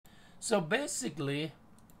So basically,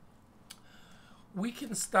 we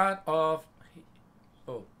can start off.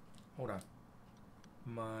 Oh, hold on.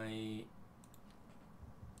 My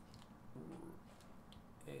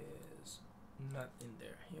is not in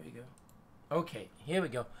there. Here we go. Okay, here we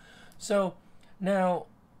go. So now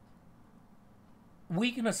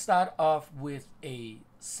we're gonna start off with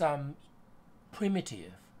some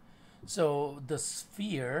primitive. So the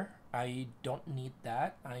sphere, I don't need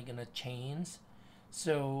that. I'm gonna change.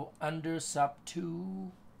 So under sub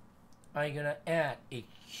 2, I'm gonna add a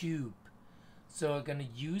cube. So I'm gonna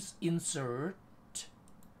use insert.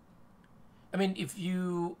 I mean, if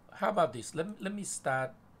you, how about this? Let me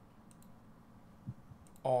start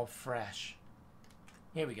all fresh.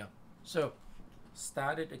 Here we go. So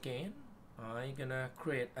start it again. I'm gonna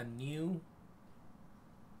create a new,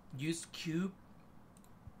 use cube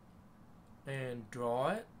and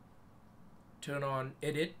draw it, turn on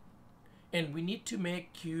edit, and we need to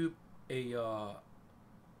make cube a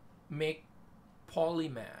make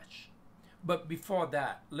polymesh. But before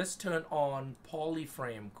that, let's turn on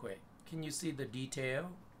polyframe quick. Can you see the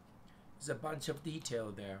detail? There's a bunch of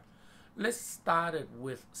detail there. Let's start it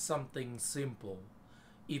with something simple.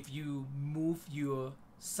 If you move your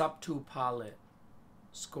sub 2 palette,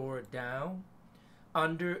 scroll it down,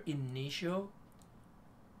 under initial,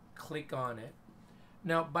 click on it.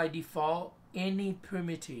 Now by default, any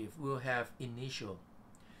primitive will have initial.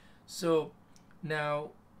 So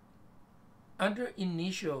now under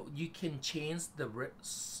initial, you can change the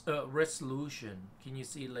resolution. Can you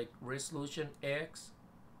see like resolution X?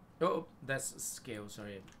 Oh, that's scale,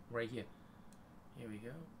 sorry, right here. Here we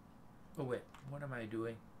go. Oh wait, what am I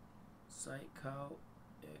doing? Cycle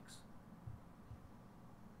X.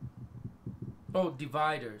 Oh,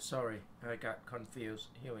 divider, sorry, I got confused.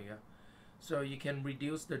 Here we go. So you can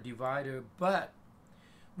reduce the divider, but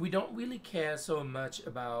we don't really care so much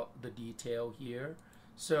about the detail here.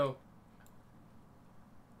 So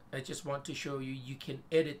I just want to show you, you can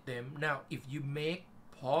edit them. Now, if you make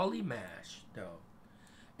polymesh though,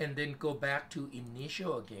 and then go back to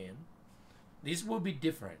initial again, this will be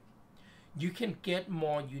different. You can get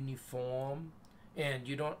more uniform, and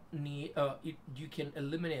you don't need, you can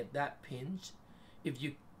eliminate that pinch. If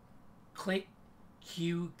you click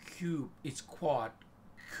Q cube, it's quad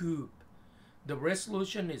cube. The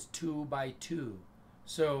resolution is 2 by 2.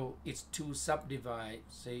 So it's 2 subdivide.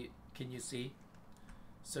 Say, can you see?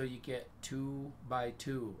 So you get 2 by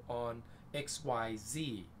 2 on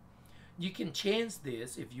XYZ. You can change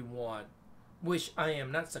this if you want, which I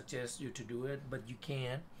am not suggest you to do it, but you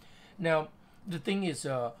can. Now, the thing is,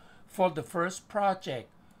 for the first project,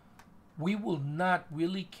 we will not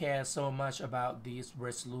really care so much about this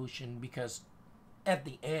resolution, because at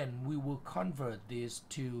the end, we will convert this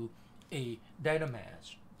to a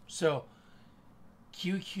Dynamesh. So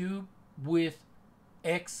Q cube with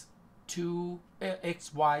X2,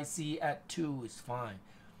 XYZ at 2 is fine.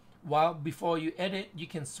 While before you edit, you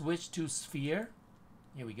can switch to sphere.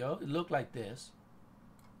 Here we go. It look like this.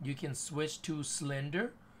 You can switch to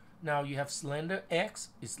slender. Now you have slender X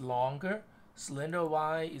is longer. Slender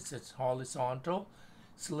Y is just horizontal.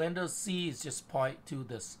 Slender C is just point to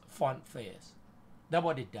the front face. That's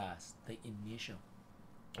what it does, the initial.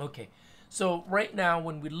 Okay, so right now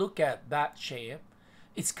when we look at that shape,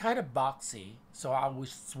 it's kind of boxy. So I will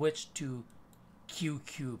switch to Q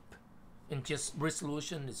cube, and just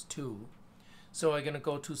resolution is 2. So I'm gonna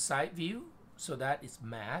go to side view, so that is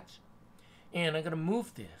match, and I'm gonna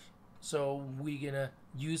move this. So we're gonna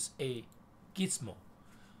use a gizmo.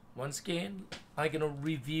 Once again, I'm gonna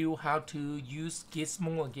review how to use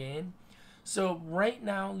gizmo again. So right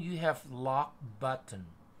now you have lock button.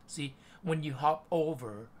 See, when you hop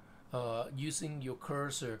over using your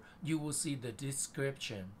cursor, you will see the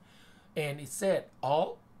description, and it said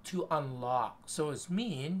Alt to unlock. So it's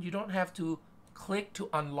mean you don't have to click to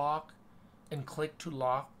unlock and click to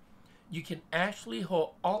lock. You can actually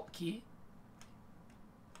hold Alt key.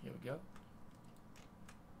 Here we go.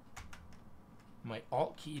 My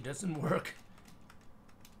Alt key doesn't work.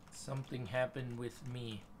 Something happened with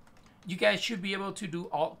me. You guys should be able to do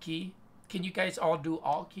Alt key. Can you guys all do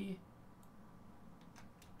Alt key?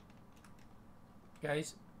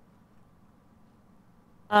 Guys?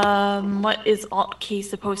 What is Alt key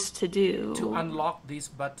supposed to do? To unlock this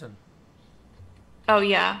button. Oh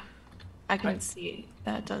yeah, I can see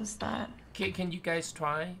that does that. Can you guys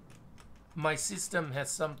try? My system has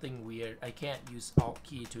something weird. I can't use Alt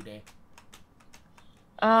key today.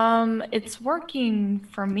 It's working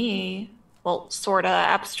for me. Well, sorta.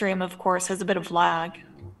 Upstream, of course, has a bit of lag.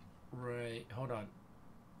 Right, hold on.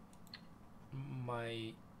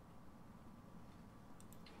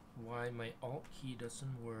 why my Alt key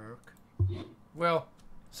doesn't work. Well,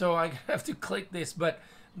 so I have to click this, but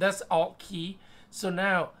that's Alt key. So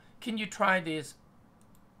now, can you try this?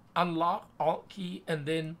 Unlock Alt key and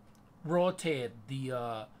then rotate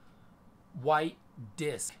the white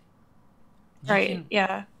disk. Right,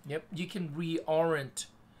 yeah. Yep, you can reorient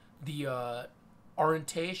the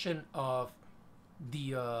orientation of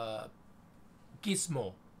the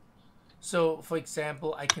gizmo. So, for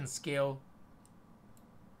example, I can scale.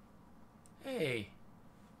 Hey,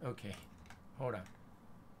 okay, hold on.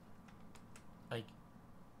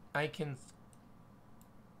 I can.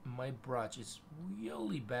 My brush is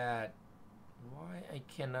really bad. Why I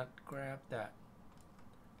cannot grab that?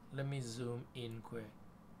 Let me zoom in quick.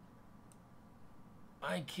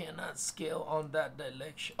 I cannot scale on that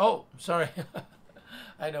direction. Oh, sorry.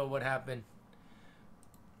 I know what happened.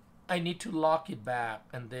 I need to lock it back,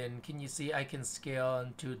 and then can you see I can scale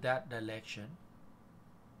into that direction.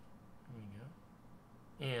 There you go.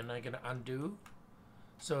 And I'm gonna undo.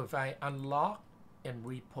 So if I unlock and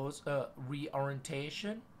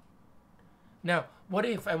reorientation. Now, what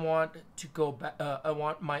if I want to go back? I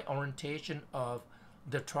want my orientation of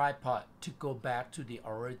the tripod to go back to the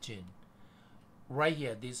origin. Right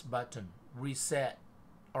here, this button, reset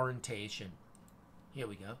orientation. Here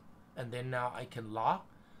we go. And then now I can lock.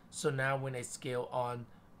 So now when I scale on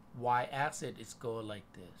y-axis, it's go like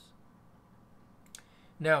this.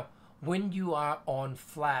 Now, when you are on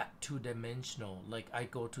flat two-dimensional, like I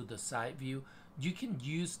go to the side view, you can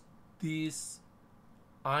use this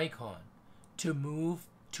icon to move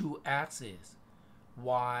two axes,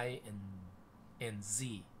 y and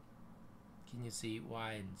z. Can you see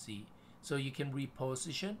y and z? So you can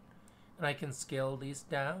reposition, and I can scale this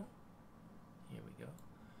down. Here we go.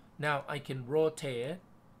 Now I can rotate.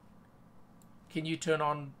 Can you turn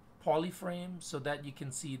on polyframe so that you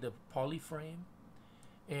can see the polyframe?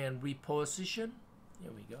 And reposition.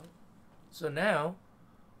 Here we go. So now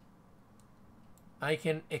I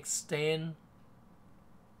can extend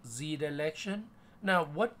Z direction. Now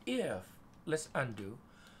what if, let's undo,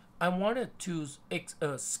 I wanted to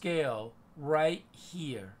scale right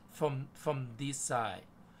here from this side.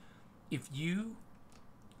 If you,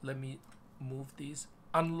 let me move this,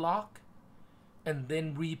 unlock and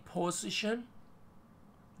then reposition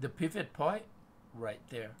the pivot point right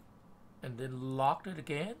there, and then lock it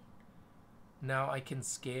again. Now I can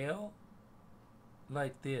scale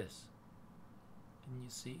like this. Can you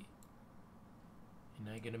see? And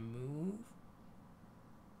I'm gonna move.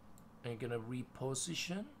 I'm gonna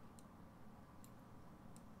reposition.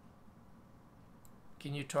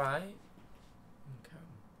 Can you try? Okay.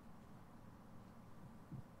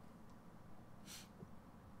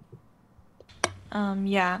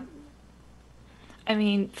 Yeah. I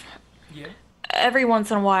mean, Yeah. every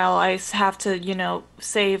once in a while I have to,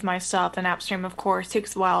 save my stuff, and AppStream, of course,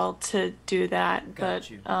 takes a while to do that. Got But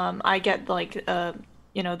you. I get like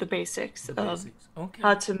the basics The of basics. Okay.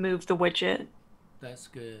 how to move the widget. That's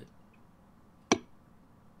good.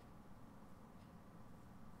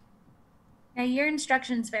 Now your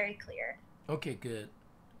instruction's very clear. Okay, good.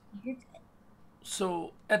 You're good.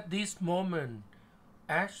 So at this moment,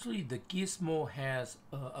 actually the gizmo has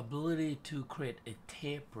ability to create a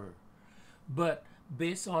taper, but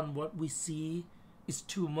based on what we see, it's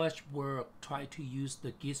too much work. Try to use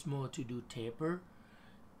the gizmo to do taper.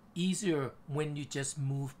 Easier when you just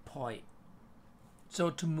move point. So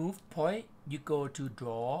to move point, you go to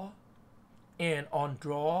draw, and on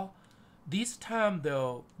draw, this time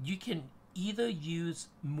though, you can either use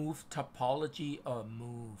move topology or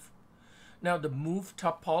move. Now the move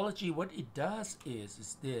topology, what it does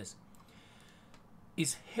is this.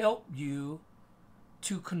 Is help you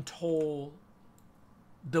to control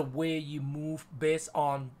the way you move based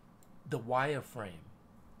on the wireframe.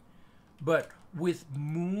 But with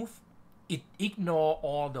move, it ignore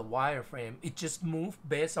all the wireframe. It just move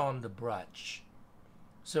based on the brush.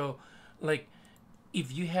 So like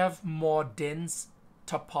if you have more dense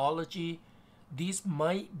topology, this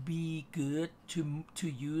might be good to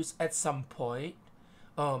use at some point.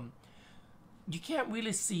 You can't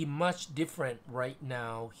really see much different right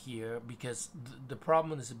now here because the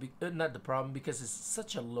problem is not the problem, because it's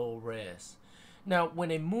such a low res. Now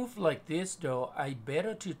when I move like this though, I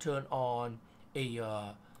better to turn on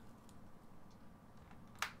a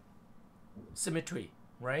symmetry,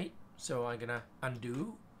 right? So I'm gonna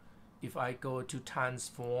undo. If I go to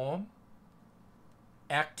transform,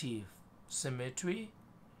 active symmetry,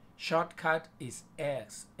 shortcut is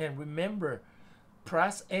X, and remember,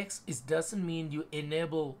 press X doesn't mean you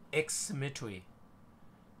enable X symmetry.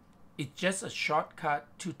 It's just a shortcut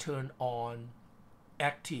to turn on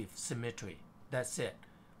active symmetry. That's it.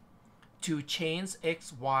 to change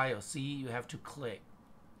X, Y, or Z, you have to click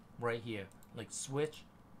right here, like switch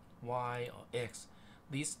Y or X.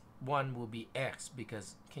 This one will be X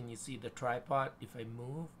because can you see the tripod? If I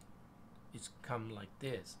move, it's come like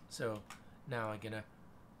this. So now I'm gonna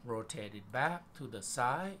rotate it back to the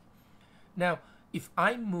side. Now if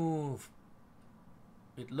I move,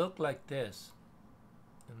 it look like this,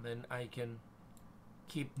 and then I can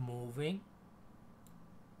keep moving.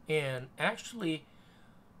 And actually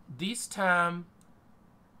this time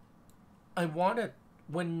I wanted,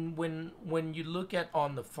 when you look at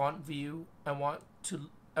on the front view, I want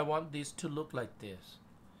this to look like this,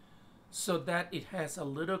 so that it has a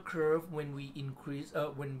little curve when we increase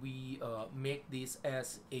when we make this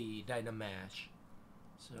as a Dynamesh.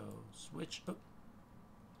 So switch up.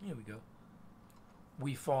 Here we go.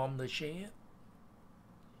 We form the shape,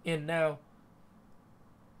 and now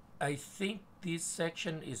I think this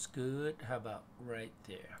section is good. How about right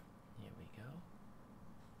there? Here we go.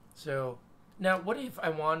 So now what if I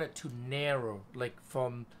wanted to narrow, like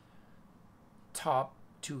from top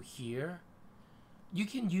to here? You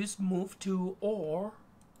can use move tool, or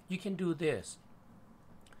you can do this.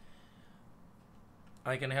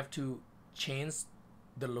 I'm gonna have to change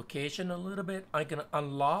the location a little bit. I'm gonna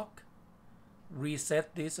unlock,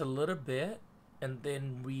 reset this a little bit, and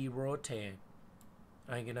then re-rotate.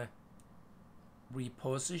 I'm gonna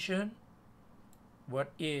reposition.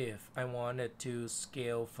 What if I wanted to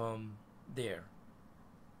scale from there?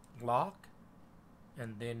 Lock,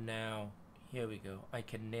 and then now here we go. I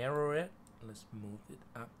can narrow it. Let's move it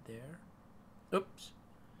up there. Oops,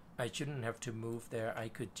 I shouldn't have to move there. I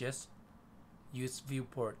could just use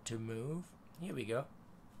viewport to move. Here we go.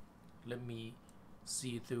 Let me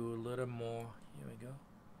see through a little more. Here we go.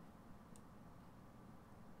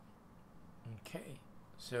 Okay,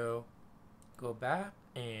 so go back,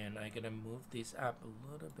 and I'm gonna move this up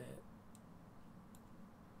a little bit,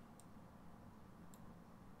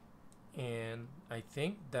 and I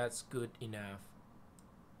think that's good enough.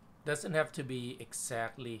 Doesn't have to be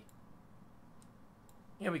exactly.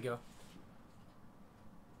 Here we go.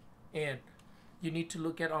 And you need to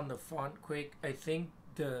look at on the font quick. I think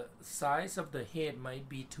the size of the head might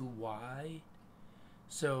be too wide,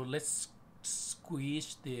 so let's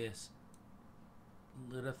squeeze this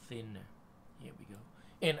a little thinner. Here we go.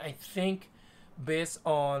 And I think based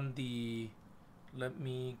on the, let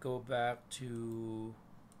me go back to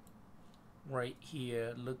right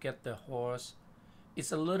here. Look at the horse.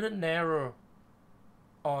 It's a little narrow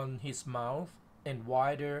on his mouth and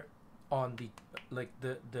wider on the, like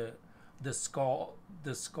the skull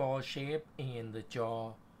shape and the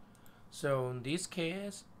jaw. So in this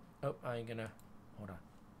case, oh, I'm gonna hold on.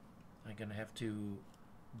 I'm gonna have to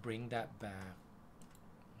bring that back.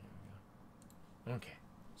 Okay,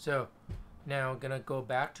 so now I'm gonna go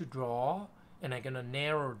back to draw, and I'm gonna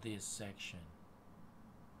narrow this section.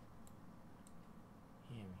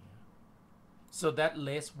 Here we go. So that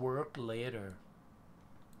less work later.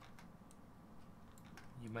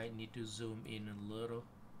 You might need to zoom in a little.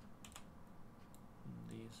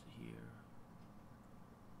 This here.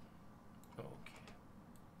 Okay.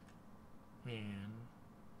 And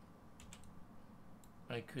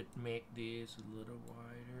I could make this a little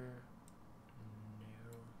wider.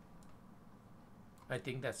 I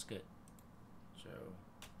think that's good. So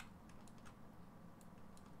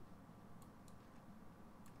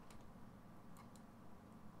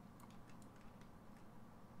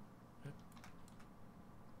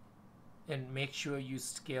and make sure you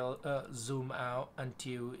scale zoom out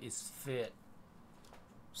until it's fit.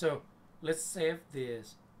 So let's save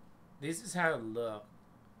this. This is how it looks,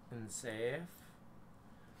 and save.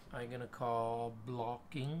 I'm gonna call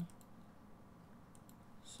blocking.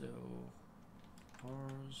 So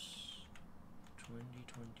Horse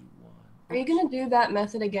 2021. Are you going to do that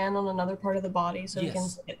method again on another part of the body so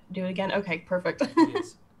Yes. we can do it again? Okay, perfect.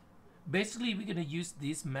 Yes. Basically, we're going to use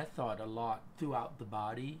this method a lot throughout the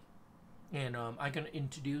body. And I'm going to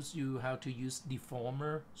introduce you how to use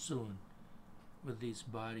deformer soon with this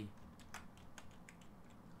body.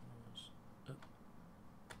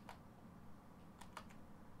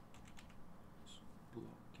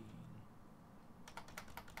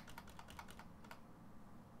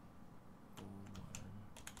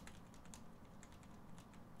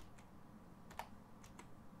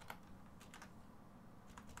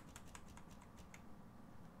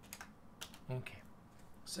 Okay,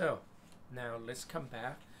 so now let's come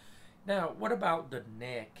back. Now, what about the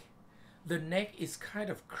neck? The neck is kind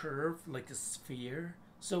of curved like a sphere,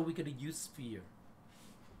 so we're gonna use sphere.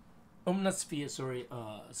 Oh, not sphere, sorry,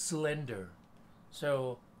 cylinder.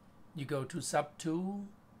 So you go to subtool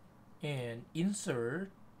and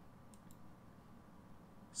insert,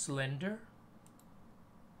 slender.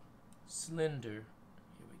 Here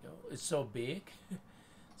we go. It's so big.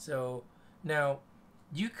 So now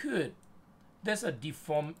you could, there's a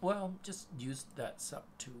deform, well, just use that sub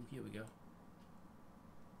tool. Here we go.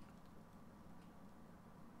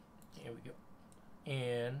 Here we go.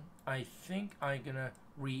 And I think I'm gonna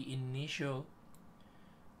reinitial.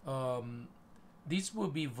 This will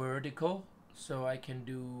be vertical, so I can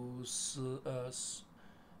do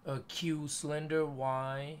Q slender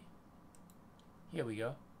Y. Here we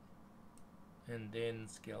go. And then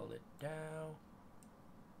scale it down,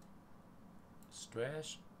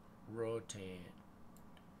 stretch, rotate,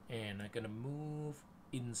 and I'm gonna move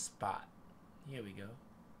in spot. Here we go.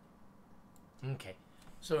 Okay,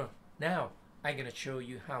 so now I'm gonna show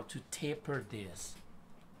you how to taper this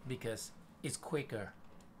because it's quicker.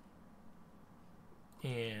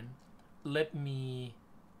 And let me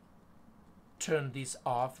turn this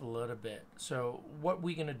off a little bit. So what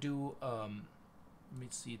we're gonna do, let me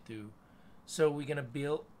see through. So we're gonna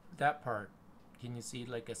build that part. Can you see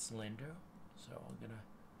like a cylinder? So I'm gonna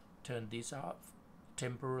turn this off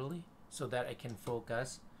temporarily so that I can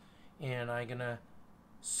focus. And I'm gonna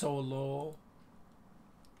solo.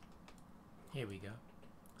 Here we go.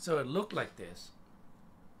 So it looked like this.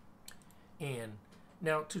 And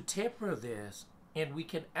now to taper this, and we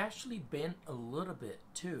can actually bend a little bit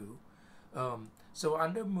too. So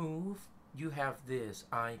under move, you have this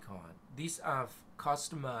icon. These are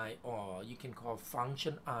customized, or you can call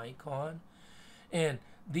function icon. And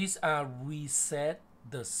these are reset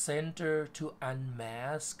the center to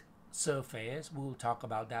unmask surface. We'll talk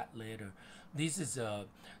about that later. This is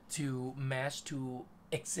to match to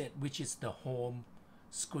exit, which is the home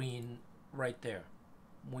screen right there.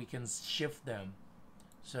 We can shift them.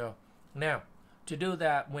 So now to do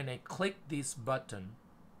that, when I click this button,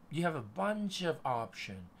 you have a bunch of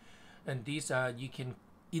options, and these are, you can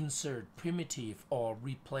insert primitive or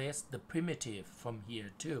replace the primitive from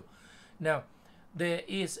here too. Now there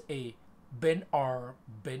is a bend arc,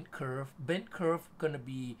 bend curve. Bend curve gonna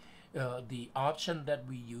be the option that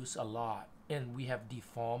we use a lot, and we have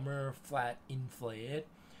deformer, flat, inflate,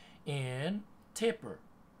 and taper.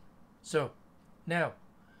 So now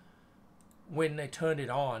when I turn it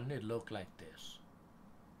on, it looked like this.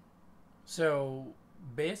 So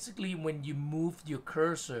basically when you move your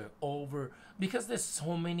cursor over, because there's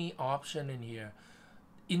so many options in here,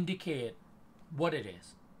 indicate what it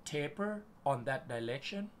is. Taper on that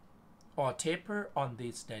direction, or taper on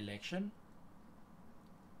this direction,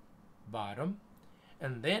 bottom,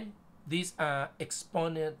 and then these are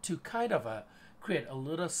exponent to kind of create a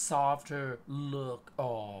little softer look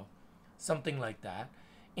or something like that.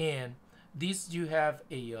 And this you have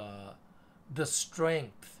a the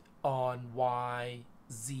strength on Y,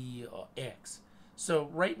 Z, or X. So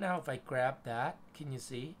right now if I grab that, can you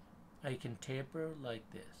see? I can taper like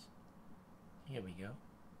this. Here we go.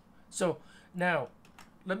 So now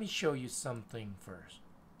let me show you something first.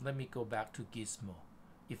 Let me go back to Gizmo.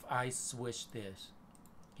 If I switch this,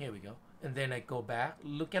 here we go, and then I go back,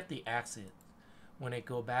 look at the axis. When I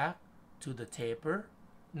go back to the taper,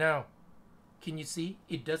 now can you see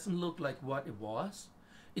it doesn't look like what it was?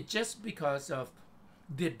 It's just because of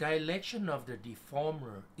the direction of the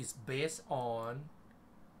deformer is based on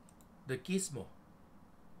the gizmo.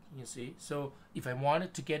 You see, so if I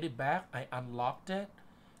wanted to get it back, I unlocked it,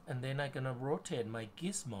 and then I'm gonna rotate my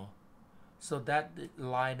gizmo so that it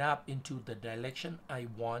line up into the direction I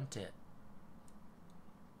wanted.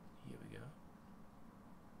 Here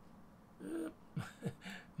we go.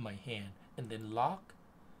 My hand, and then lock,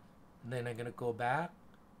 and then I'm gonna go back,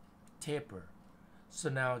 taper. So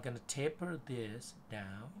now I'm gonna taper this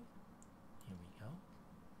down. Here we go,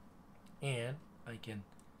 and I can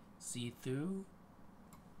see through,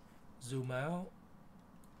 zoom out,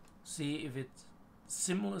 see if it's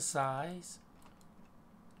similar size.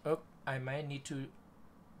 Oh, I might need to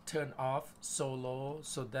turn off solo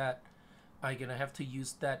so that I'm gonna have to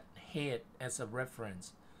use that head as a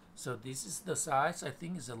reference. So this is the size. I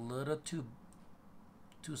think it's a little too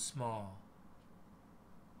small.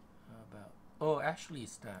 How about, oh, actually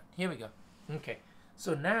it's not. Here we go. Okay,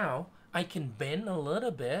 so now I can bend a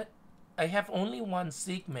little bit. I have only one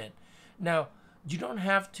segment. Now you don't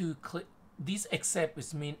have to click this, except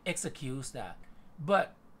it mean executes that,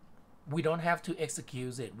 but we don't have to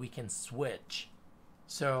execute it. We can switch.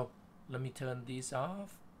 So let me turn this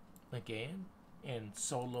off again and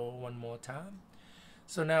solo one more time.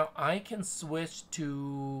 So now I can switch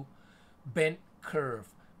to bend curve.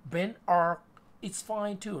 Bend arc, it's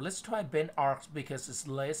fine too. Let's try bend arcs because it's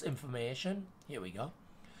less information. Here we go.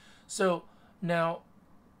 So now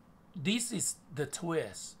this is the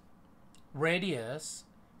twist. Radius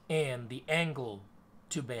and the angle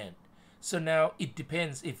to bend. So now it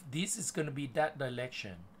depends if this is going to be that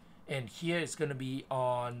direction, and here it's going to be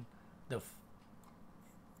on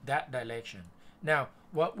that direction. Now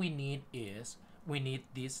what we need is we need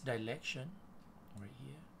this direction right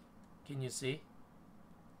here. Can you see?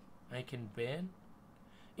 I can bend,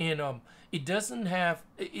 and it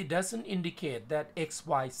doesn't indicate that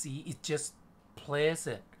XYZ. It just place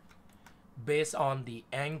it based on the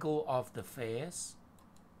angle of the face.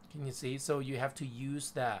 Can you see? So you have to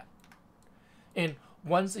use that. And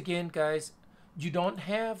once again, guys, you don't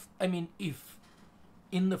have, I mean, if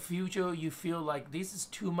in the future you feel like this is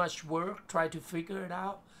too much work, try to figure it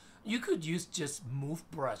out, you could use just move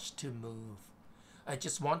brush to move. I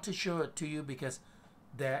just want to show it to you because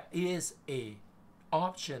there is a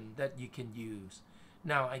option that you can use.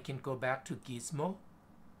 Now I can go back to Gizmo.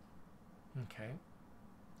 Okay.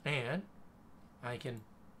 And I can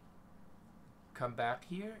come back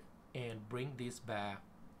here and bring this back.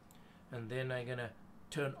 And then I'm gonna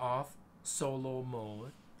turn off solo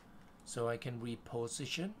mode so I can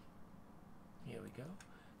reposition. Here we go.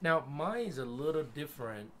 Now mine is a little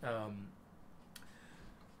different.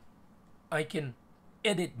 I can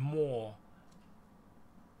edit more.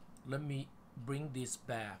 Let me bring this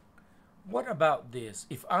back. What about this?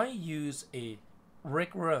 If I use a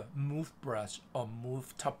regular move brush or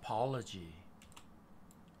move topology,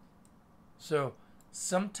 so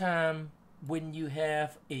sometimes when you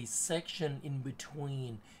have a section in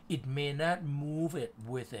between, it may not move it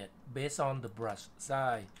with it based on the brush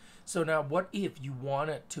size. So now what if you want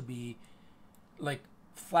it to be like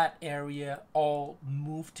flat area all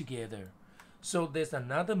move together? So there's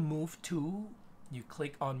another move tool. You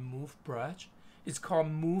click on move brush. It's called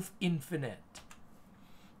move infinite.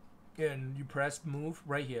 And you press move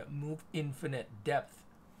right here, move infinite depth.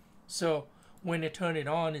 So when I turn it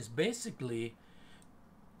on, it's basically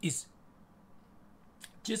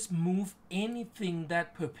just move anything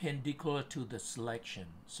that perpendicular to the selection.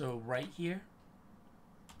 So right here,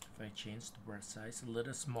 if I change the brush size a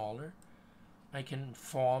little smaller, I can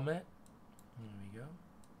form it. There we go.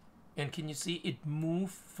 And can you see it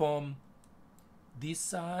move from this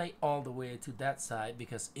side all the way to that side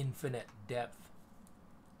because infinite depth.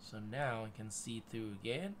 So now I can see through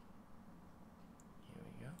again. Here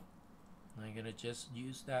we go. I'm gonna just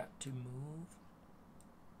use that to move.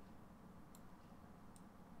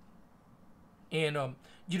 And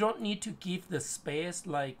you don't need to give the space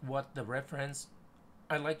like what the reference.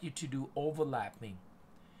 I like you to do overlapping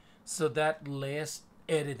so that less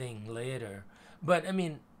editing later. But I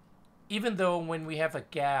mean, even though when we have a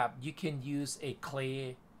gap, you can use a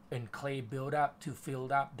clay build-up to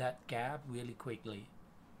fill up that gap really quickly.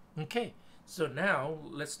 Okay, so now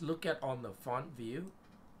let's look at on the front view,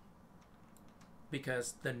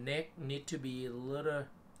 because the neck need to be a little.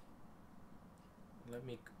 Let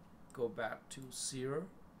me go back to 0.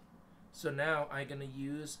 So now I'm gonna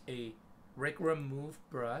use a regular move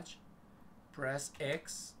brush, press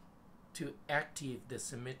X to activate the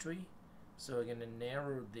symmetry. So I'm gonna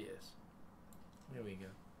narrow this. There we go.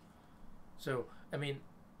 So I mean,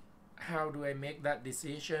 how do I make that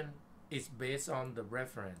decision? It's based on the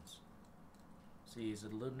reference. See, it's a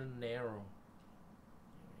little narrow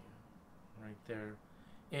right there.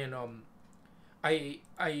 And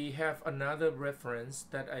I have another reference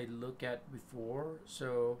that I look at before,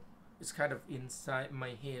 so it's kind of inside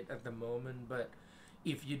my head at the moment. But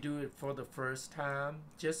if you do it for the first time,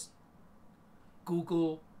 just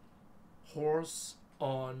Google horse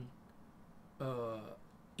on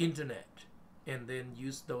internet and then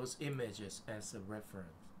use those images as a reference.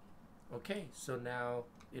 Okay, so now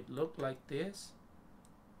it looked like this.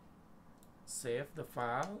 Save the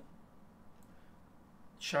file.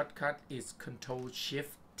 Shortcut is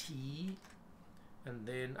Control-Shift-T, and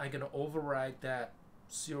then I'm gonna override that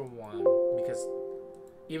 01 because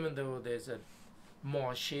even though there's a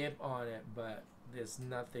more shape on it, but there's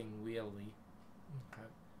nothing really. Okay.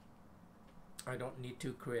 I don't need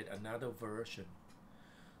to create another version.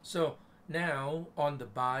 So now on the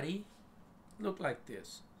body, look like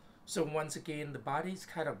this. So once again, the body is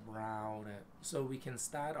kind of rounded. So we can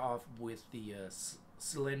start off with the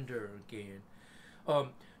cylinder again.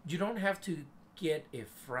 You don't have to get a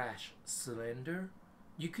fresh cylinder.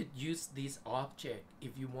 You could use this object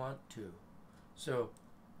if you want to. So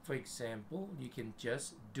for example, you can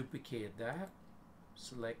just duplicate that.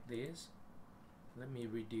 Select this. Let me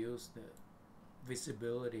reduce the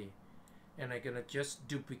visibility. And I'm gonna just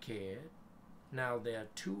duplicate. Now there are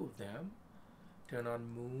 2 of them. Turn on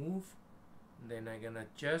move. Then I'm gonna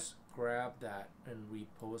just grab that and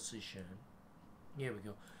reposition. Here we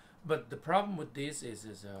go. But the problem with this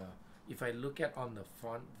is if I look at on the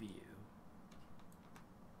front view,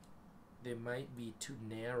 they might be too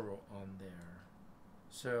narrow on there.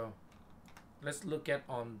 So let's look at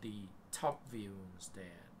on the top view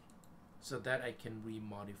instead, so that I can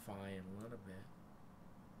remodify it a little bit.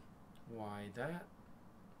 Why that?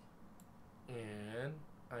 And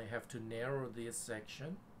I have to narrow this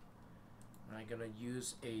section. I'm gonna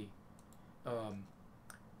use a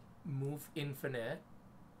move infinite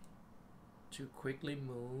to quickly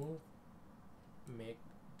move, make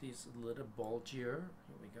this a little bulgier.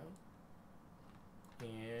 Here we go.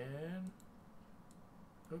 And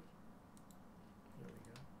oop, here we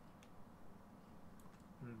go.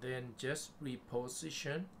 And then just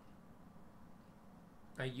reposition.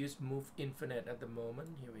 I use move infinite at the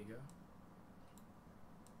moment. Here we go.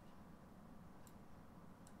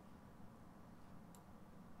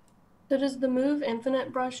 So does the move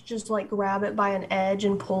infinite brush just like grab it by an edge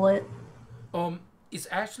and pull it? It's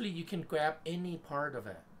actually, you can grab any part of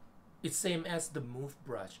it. It's same as the move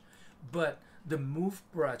brush, but the move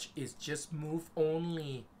brush is just move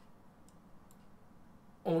only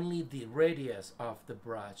the radius of the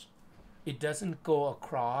brush. It doesn't go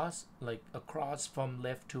across, like across from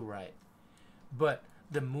left to right. But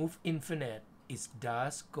the move infinite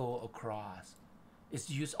does go across. It's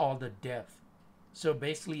use all the depth. So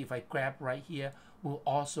basically, if I grab right here, we'll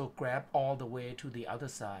also grab all the way to the other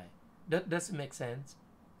side. Does it make sense?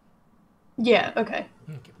 Yeah, okay.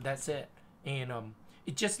 Okay, that's it. And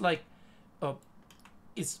it's just like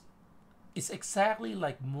it's exactly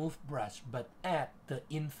like move brush, but at the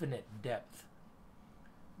infinite depth.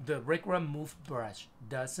 The regular move brush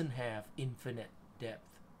doesn't have infinite depth.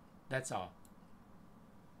 That's all.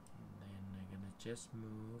 And then I'm gonna just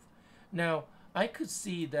move. Now I could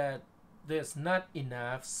see that there's not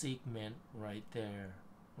enough segment right there,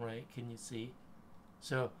 right? Can you see?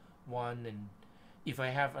 So one, and if I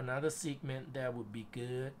have another segment, that would be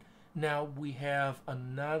good. Now we have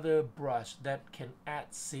another brush that can add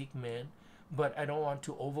segment, but I don't want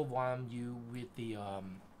to overwhelm you with the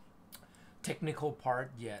technical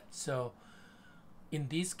part yet. So in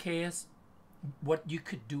this case, what you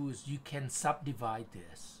could do is you can subdivide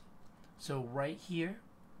this. So right here,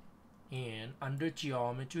 and under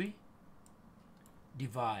geometry,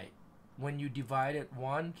 divide. When you divide it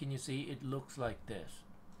one, can you see it looks like this?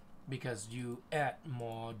 Because you add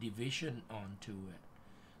more division onto it.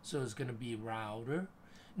 So it's gonna be rounder.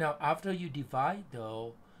 Now after you divide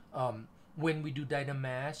though, when we do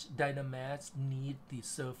Dynamash need the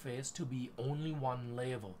surface to be only one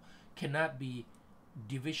level. Cannot be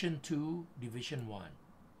division 2, division 1.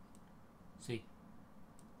 See?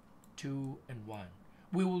 2 and 1.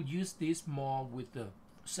 We will use this more with the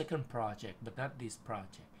second project, but not this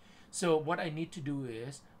project. So what I need to do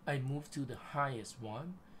is I move to the highest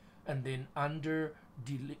one, and then under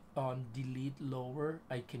delete lower,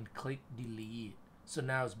 I can click delete. So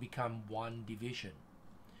now it's become one division.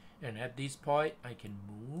 And at this point, I can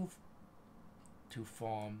move to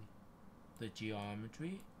form the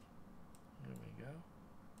geometry. There we go.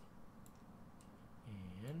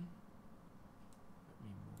 And let me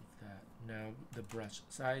move that. Now the brush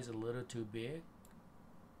size a little too big.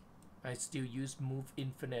 I still use move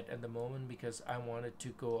infinite at the moment because I want it to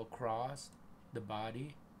go across the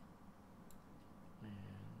body.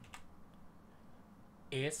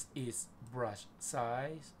 And S is brush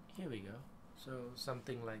size. Here we go. So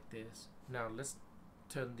something like this. Now let's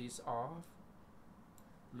turn this off.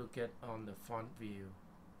 Look at on the front view.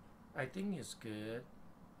 I think it's good.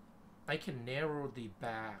 I can narrow the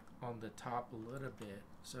back on the top a little bit.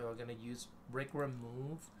 So I'm gonna use regular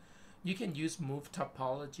move. You can use move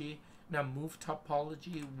topology. Now move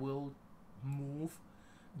topology will move,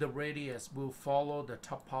 the radius will follow the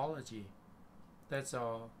topology. That's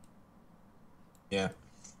all. Yeah.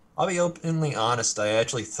 I'll be openly honest, I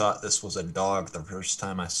actually thought this was a dog the first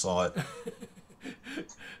time I saw it.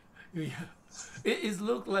 Yeah. It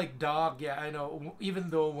looked like dog, yeah, I know, even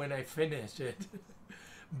though when I finished it.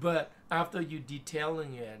 But after you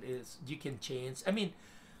detailing it, you can change. I mean,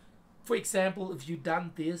 for example, if you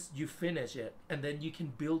done this, you finish it, and then you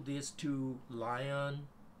can build this to lion,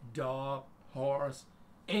 dog, horse,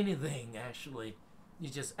 anything actually. You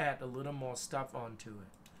just add a little more stuff onto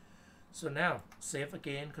it. So now, save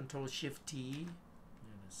again, Control Shift T.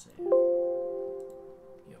 And save.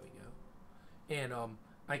 Here we go. And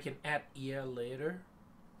I can add ear later.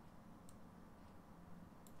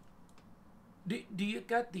 Do you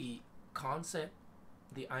got the concept,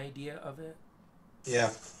 the idea of it? Yeah.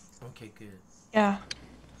 Okay, good. Yeah.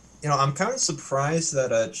 You know, I'm kind of surprised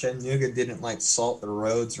that Chattanooga didn't like salt the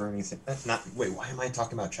roads or anything. Wait, why am I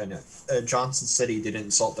talking about Chattanooga? Johnson City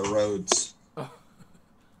didn't salt the roads. Oh,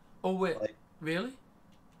 Oh wait, Like, really?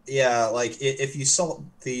 yeah, like if you salt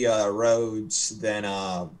the roads, then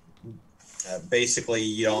basically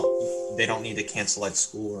they don't need to cancel like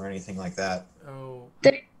school or anything like that. Oh,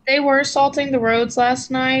 They were salting the roads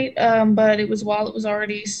last night, but it was while it was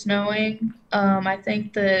already snowing. I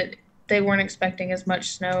think that they weren't expecting as much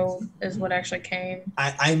snow as what actually came.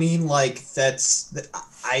 I mean, like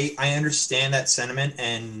I understand that sentiment,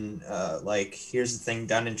 and like here's the thing: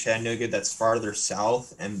 down in Chattanooga, that's farther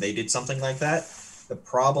south, and they did something like that. The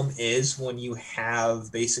problem is when you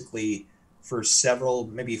have basically for several,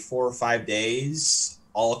 maybe 4 or 5 days,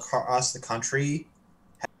 all across the country.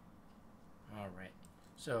 all right.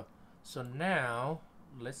 So, so now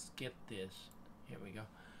let's get this. Here we go.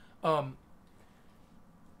 Um,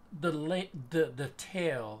 the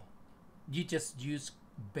tail, you just use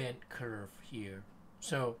bent curve here.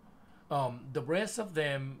 So, the rest of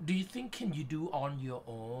them, do you think can you do on your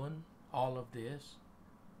own all of this,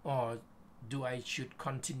 or do I should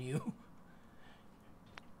continue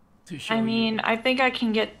to show I you mean, I think I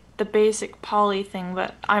can get the basic poly thing,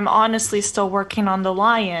 but I'm honestly still working on the the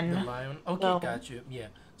lion. lion? Okay, So got you. Yeah.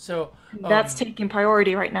 So, that's taking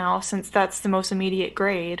priority right now since that's the most immediate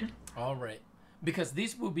grade. all right, because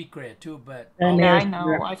this will be great too, but And Yeah, there's I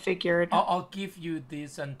know. I figured. I'll give you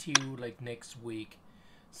this until like next week.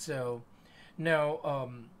 So now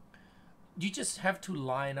you just have to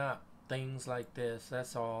line up things like this.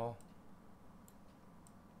 That's all.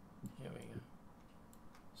 Here we go.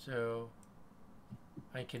 So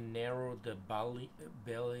I can narrow the belly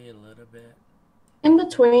a little bit. In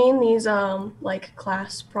between these like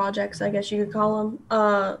class projects, I guess you could call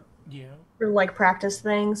them, Yeah. or like practice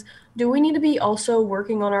things, do we need to be also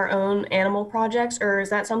working on our own animal projects, or is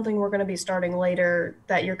that something we're going to be starting later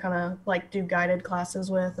that you're kind of like do guided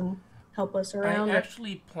classes with and help us I around? Or-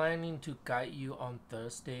 actually planning to guide you on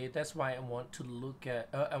Thursday. That's why I want to look at.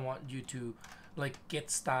 I want you to, like,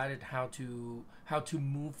 get started how to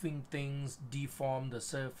moving things, deform the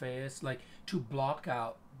surface, like to block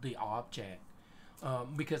out the object.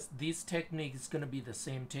 Because this technique is gonna be the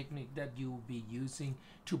same technique that you'll be using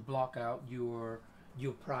to block out your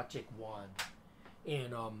project one,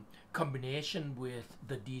 in combination with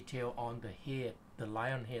the detail on the head, the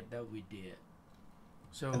lion head that we did.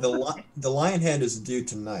 So The lion head is due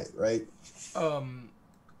tonight, right? Um,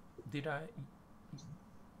 did I?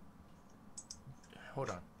 Hold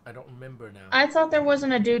on, I don't remember now. I thought there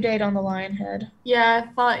wasn't a due date on the lion head. yeah,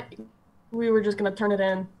 I thought we were just going to turn it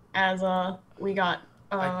in as we got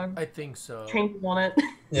I think so. changes on it.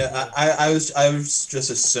 Yeah, I was just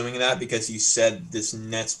assuming that because you said this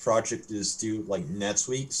next project is due like next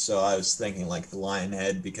week, so I was thinking like the lion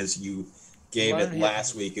head because you gave it Lionhead last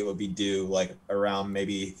is- week, it would be due like around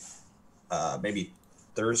maybe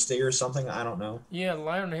Thursday or something. I don't know. Yeah,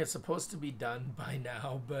 Lionhead is supposed to be done by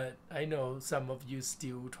now, but I know some of you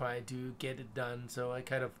still try to get it done, so I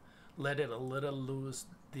kind of let it a little loose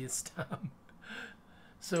this time.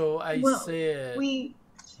 So I Well, said,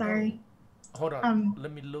 Sorry. hold on, um,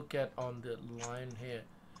 let me look at on the Lionhead.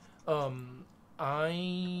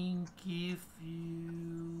 I give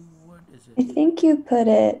you, what is I it? think you put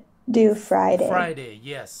it due Friday. Friday,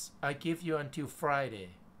 yes. I give you until Friday,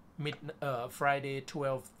 Friday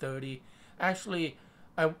 12:30. Actually,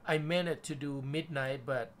 I meant it to do midnight,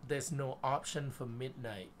 but there's no option for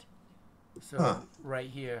midnight. So Huh. right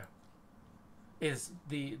here is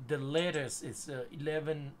the latest is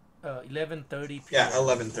 11:30 p.m. Yeah,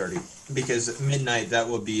 11:30 because midnight that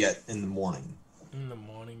would be in the morning. in the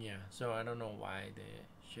morning. Yeah. So I don't know why they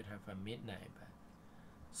should have a midnight, but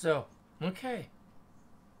so okay.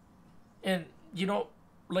 And you know,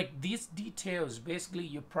 like these details, basically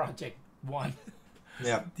your project one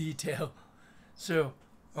Yeah. detail. So,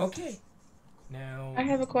 okay. Now, I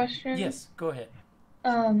have a question. yes, go ahead.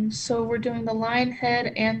 So we're doing the lion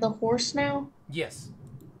head and the horse now? Yes,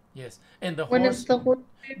 yes. And the When horse, is the horse?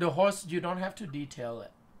 the horse, you don't have to detail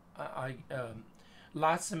it.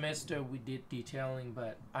 Last semester we did detailing,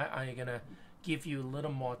 but I'm gonna give you a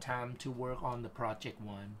little more time to work on the project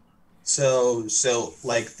one. So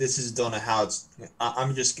like this is done how it's.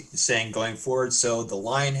 I'm just saying going forward. So the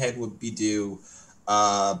lion head would be due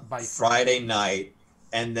By Friday night,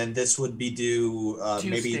 and then this would be due Tuesday.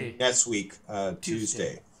 maybe next week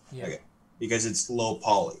Tuesday. Yeah. Okay, because it's low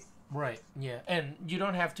poly. Right. Yeah. And you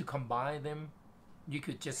don't have to combine them. You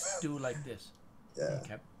could just do like this. Yeah.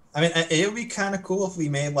 Okay. I mean, it would be kind of cool if we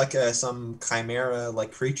made like some chimera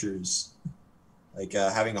like creatures, like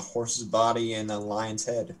having a horse's body and a lion's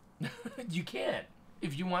head. You can.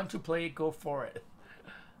 If you want to play it, go for it.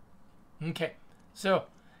 Okay. So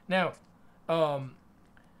now,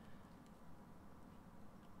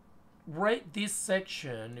 right this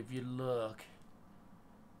section, if you look,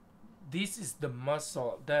 this is the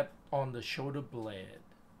muscle that on the shoulder blade.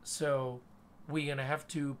 So we're gonna have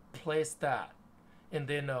to place that, and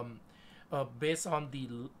then based on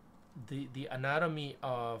the anatomy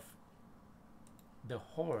of the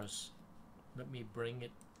horse, let me bring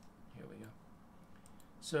it. Here we go.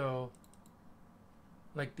 So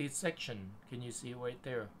like this section, can you see right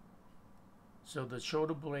there? So the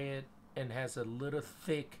shoulder blade and has a little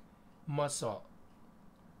thick muscle,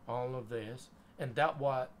 all of this, and that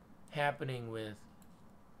what happening with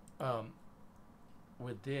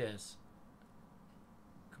this.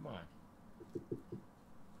 Come on. Here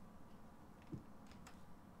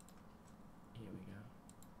we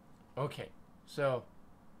go. Okay, so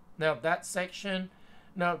now that section,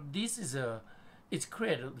 now this is it's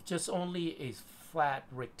created just only a flat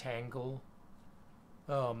rectangle.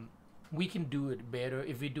 We can do it better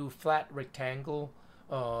if we do flat rectangle.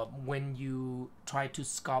 When you try to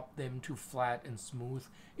sculpt them to flat and smooth,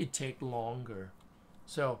 it take longer.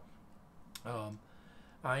 So I'm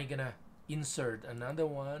gonna insert another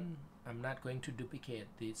one. I'm not going to duplicate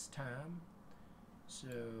this time. So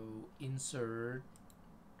insert,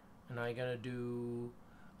 and I'm gonna do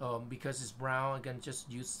because it's brown, I'm gonna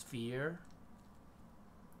just use sphere,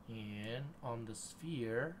 and on the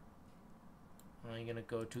sphere I'm gonna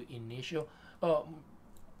go to initial.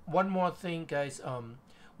 One more thing, guys.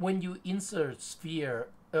 When you insert sphere,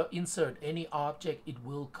 insert any object, it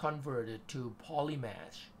will convert it to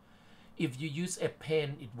polymesh. If you use a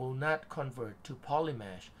pen, it will not convert to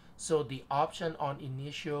polymesh. So the option on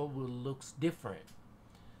initial will look different.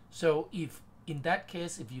 So if in that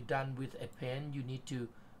case, if you're done with a pen, you need to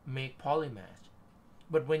make polymesh.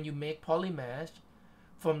 But when you make polymesh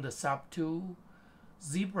from the sub tool,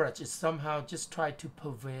 ZBrush is somehow just try to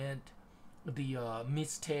prevent the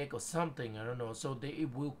mistake or something, I don't know, so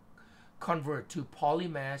it will convert to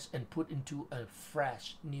polymesh and put into a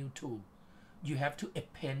fresh new tool. You have to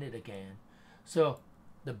append it again. So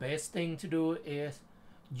the best thing to do is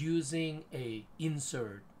using a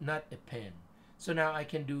insert, not a pen. So now I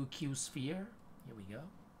can do Q sphere. Here we go,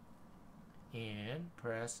 and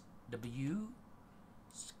press W,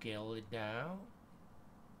 scale it down,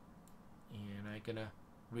 and I'm gonna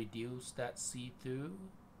reduce that see-through.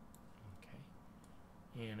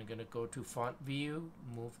 And I'm gonna go to font view,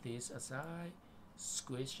 move this aside,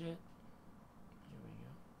 squish it. Here we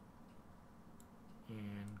go.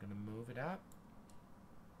 And I'm gonna move it up,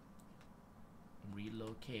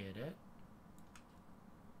 relocate it,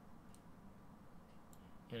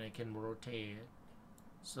 and I can rotate it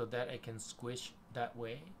so that I can squish that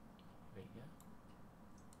way. There you go.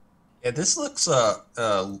 Yeah, this looks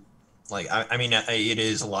like I mean it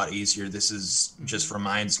is a lot easier. This is just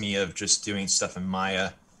reminds me of just doing stuff in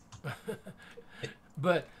Maya.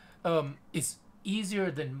 But it's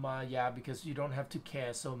easier than Maya because you don't have to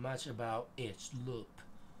care so much about each loop,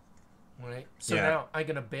 right? So Yeah. now I'm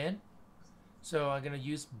gonna bend. So I'm gonna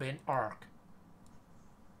use bend arc,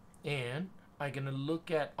 and I'm gonna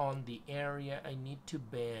look at on the area I need to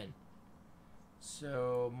bend.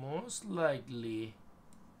 So most likely,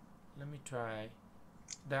 let me try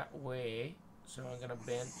that way. So I'm gonna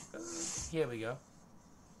bend. Here we go.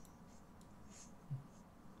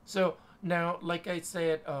 So now, like I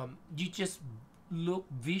said, you just look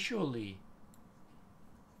visually,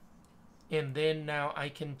 and then now I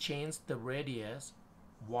can change the radius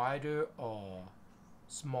wider or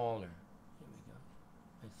smaller. Here we go.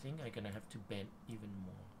 I think I'm gonna have to bend even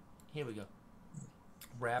more. Here we go.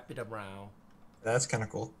 Wrap it around. That's kind of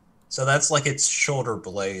cool. So that's like its shoulder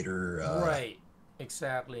blade, or Right,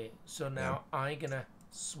 exactly. So now I'm gonna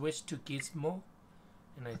switch to gizmo,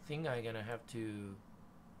 and I think I'm gonna have to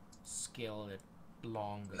scale it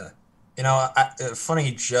longer. You know, a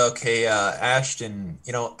funny joke. Hey, Ashton.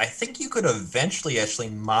 You know, I think you could eventually actually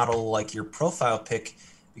model like your profile pic,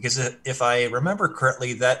 because if I remember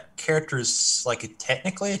correctly, that character is like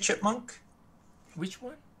technically a chipmunk. Which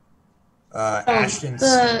one? Ashton's.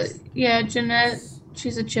 Jeanette,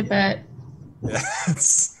 she's a chipette. Yeah,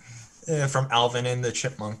 it's from Alvin and the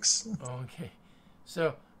Chipmunks. Okay.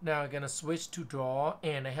 So now I'm gonna switch to draw,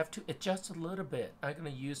 and I have to adjust a little bit. I'm gonna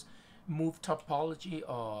use move topology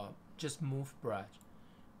or just move brush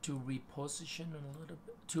to reposition a little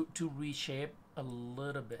bit, to reshape a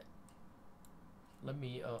little bit. Let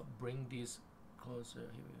me bring this closer. Here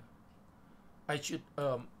we go. I should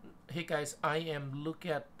hey guys, I am look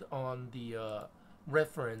at on the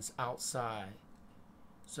reference outside,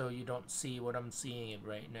 so you don't see what I'm seeing it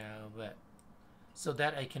right now, but so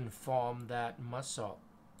that I can form that muscle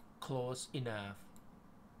close enough.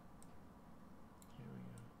 Here we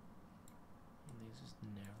go. And this is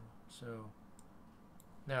narrow, So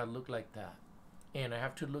now it look like that. And I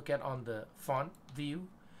have to look at on the font view.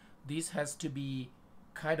 This has to be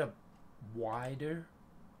kind of wider,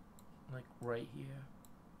 like right here.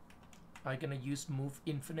 I'm gonna use move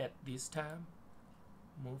infinite this time.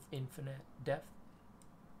 Move infinite depth.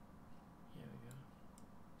 Here we go.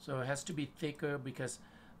 So it has to be thicker because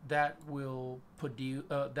that will produce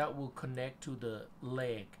that will connect to the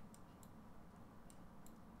leg.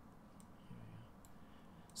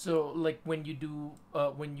 So like when you do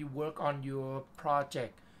when you work on your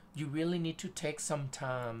project, you really need to take some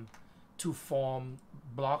time to form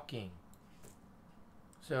blocking.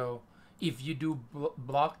 So if you do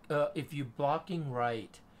if you blocking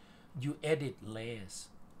right, you edit less.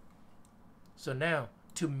 So now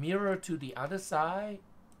to mirror to the other side,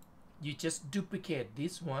 you just duplicate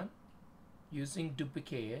this one using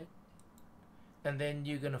duplicate, and then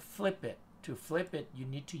you're gonna flip it. To flip it, you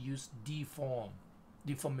need to use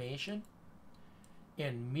deformation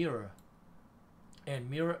and mirror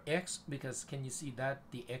X, because can you see that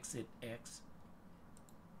the exit X?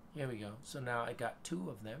 Here we go. So now I got two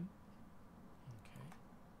of them.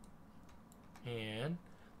 Okay. And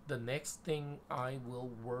the next thing I will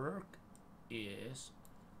work is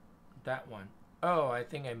that one. Oh, I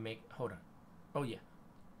think I make, hold on. Oh yeah,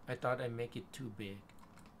 I thought I make it too big.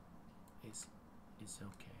 It's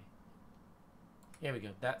okay. Here we go,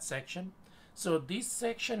 that section. So this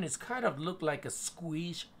section is kind of look like a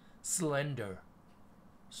squeeze cylinder.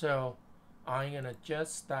 So I'm gonna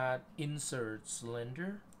just start insert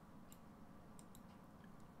cylinder.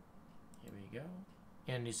 Here we go.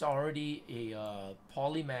 And it's already a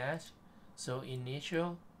polymesh. So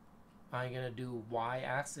initial, I'm gonna do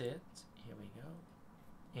y-axis. Here we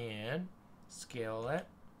go. And scale it.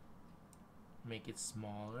 Make it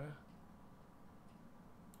smaller.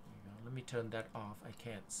 There you go. Let me turn that off. I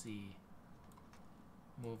can't see.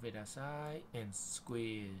 Move it aside and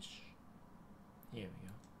squish. Here we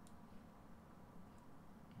go.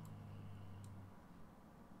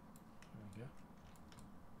 There we go.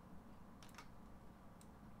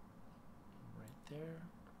 Right there.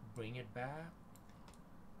 Bring it back.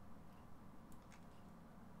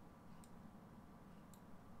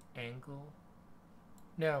 Angle.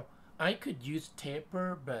 Now I could use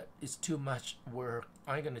taper, but it's too much work.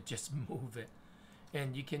 I'm gonna just move it.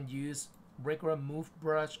 And you can use regular move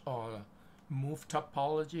brush or move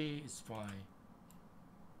topology, is fine.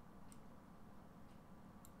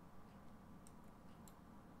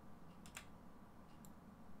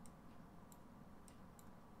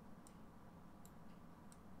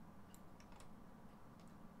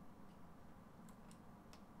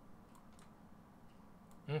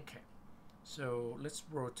 Okay, so let's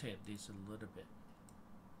rotate this a little bit.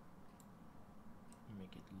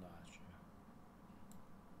 Make it larger.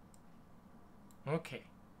 Okay,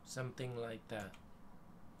 something like that.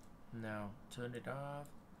 Now turn it off.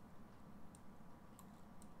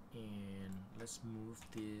 And let's move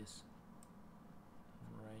this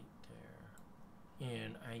right there.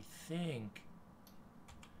 And I think,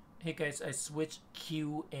 hey guys, I switched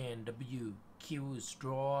Q and W. Q is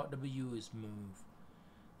draw, W is move.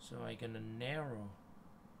 So I'm gonna narrow,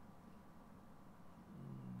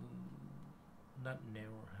 not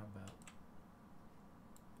narrow, how about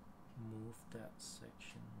move that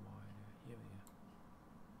section wider. Here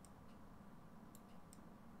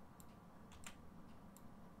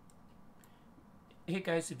we go. Hey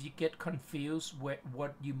guys, if you get confused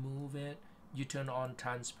what you move it, you turn on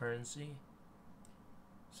transparency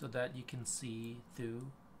so that you can see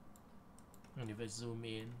through. And if I zoom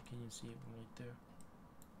in, can you see it right there?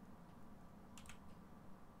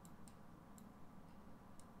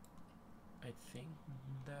 I think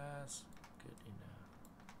that's good enough.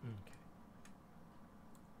 Okay.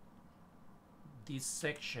 This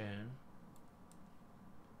section,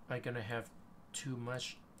 I'm gonna have too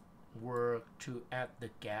much work to add the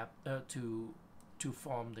gap, to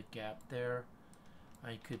form the gap there.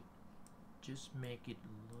 I could just make it a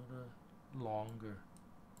little longer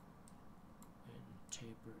and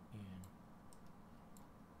taper in.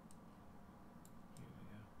 Here we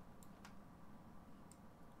go.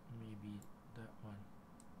 Maybe that one.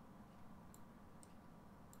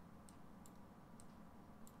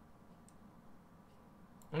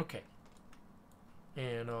 Okay.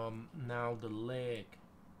 And now the leg.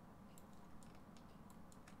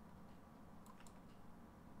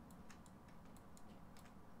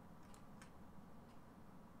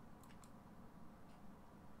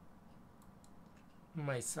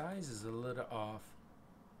 My size is a little off.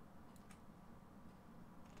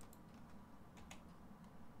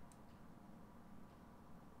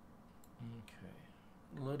 Okay,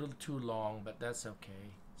 a little too long, but that's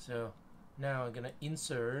okay. So now I'm gonna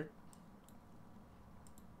insert.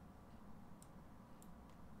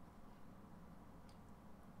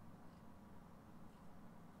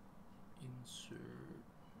 Insert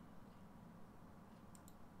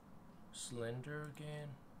slender again.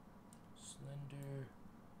 Slender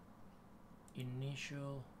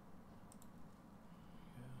initial.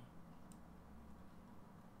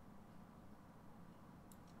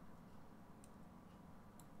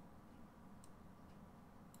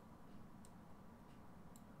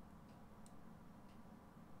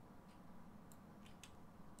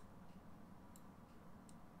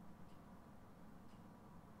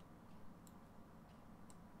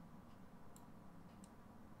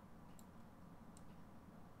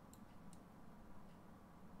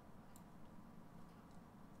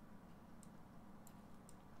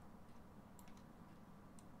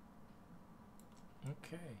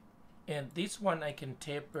 Okay, and this one I can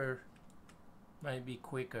taper, might be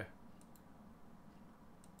quicker.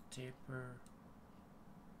 Taper,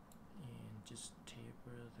 and just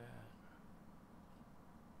taper that.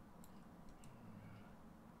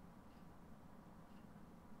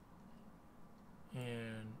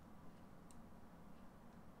 And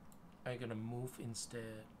I'm gonna move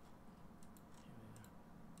instead.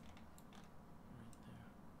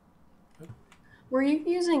 Were you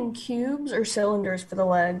using cubes or cylinders for the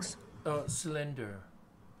legs? Cylinder,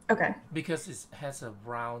 Okay. because it has a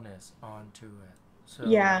roundness onto it. So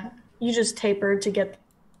Yeah, you just tapered to get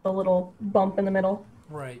the little bump in the middle.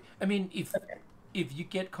 right. I mean, if you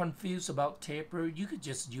get confused about taper, you could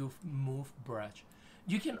just use move brush.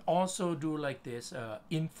 You can also do like this,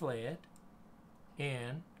 inflate,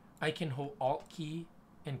 and I can hold Alt key,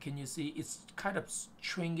 and can you see it's kind of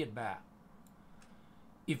shrink it back.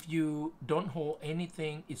 If you don't hold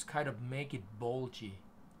anything, it's kind of make it bulgy,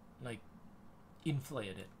 like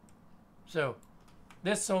inflate it. So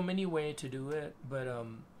there's so many ways to do it, but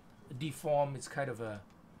deform is kind of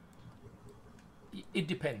it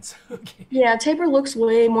depends. Okay, Yeah, taper looks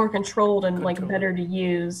way more controlled and like Controlled. better to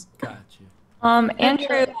use. gotcha.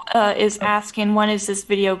 Andrew is asking, when is this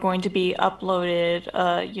video going to be uploaded,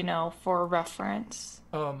 for reference?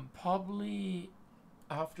 Probably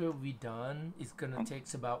after we done, it's gonna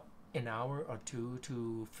take about an hour or two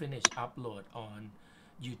to finish upload on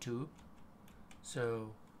YouTube.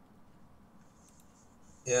 So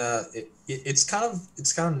Yeah, it's kind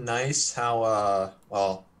of nice how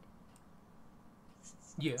well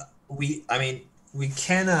yeah, we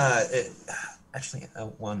can actually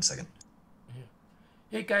 1 second.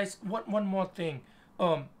 hey guys, one more thing.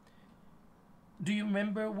 Do you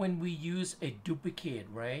remember when we use a duplicate,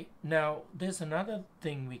 right? Now there's another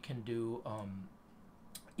thing we can do.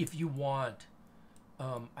 If you want,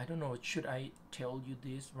 I don't know, should I tell you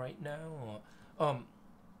this right now, or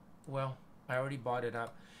well, I already brought it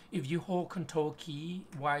up. If you hold Control key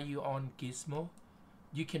while you're on Gizmo,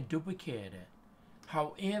 you can duplicate it.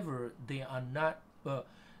 However, they are not.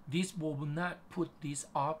 This will not put this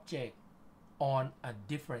object on a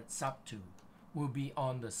different subtool. Will be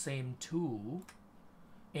on the same tool.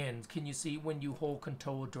 And can you see when you hold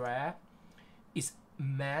Control drag, it's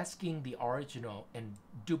masking the original and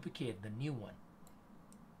duplicate the new one,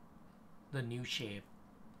 the new shape.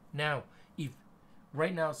 Now, if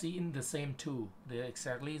right now, see, in the same tool, they're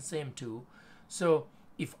exactly the same tool. So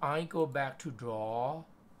if I go back to draw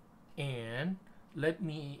and let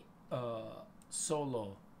me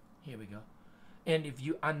solo, here we go. And if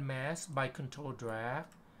you unmask by Control drag,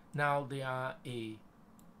 now they are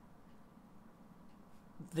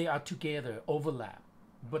together, overlap,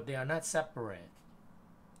 but they are not separate.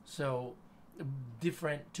 So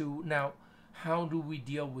different to now. How do we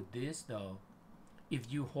deal with this though?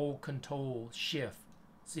 If you hold Control Shift,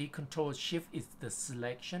 see, Control Shift is the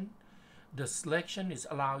selection. The selection is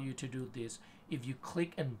allow you to do this. If you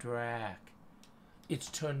click and drag, it's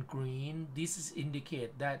turned green. This is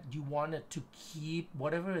indicate that you wanted to keep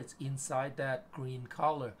whatever is inside that green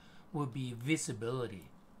color will be visibility.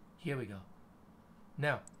 Here we go.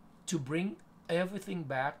 Now, to bring everything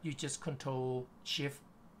back, you just Control Shift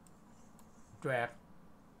drag.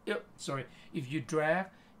 Yep, sorry. If you drag,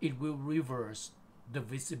 it will reverse the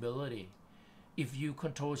visibility. If you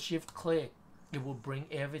Control Shift click, it will bring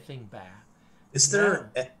everything back. Is there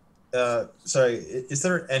is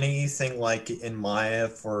there anything like in Maya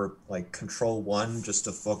for like Control 1 just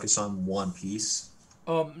to focus on one piece?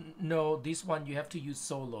 No, this one you have to use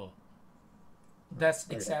solo. That's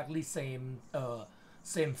Okay. exactly same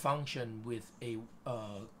function with a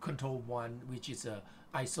Control 1, which is a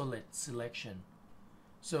isolate selection.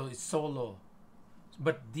 So it's solo,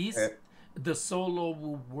 but this Okay. the solo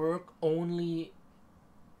will work only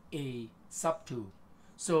a subtool.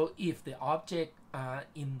 So if the object are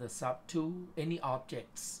in the sub-tool, any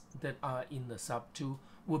objects that are in the sub-tool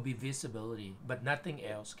will be visibility, but nothing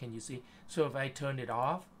else. Can you see? So if I turn it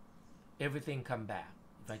off, everything come back.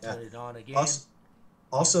 If I turn it on again.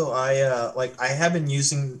 Also, I have been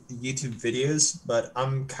using YouTube videos, but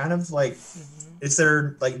I'm kind of like, is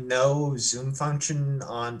there like no zoom function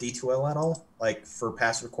on D2L at all, like for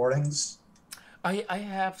past recordings? I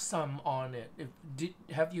have some on it.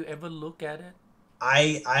 Have you ever looked at it?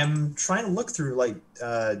 I'm trying to look through like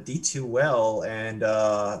D2L, and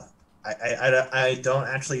I don't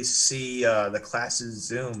actually see the class's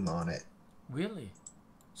zoom on it. Really?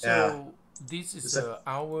 So Yeah. this is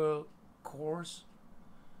our course.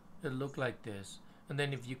 It look like this, and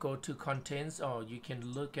then if you go to contents, or you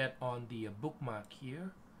can look at on the bookmark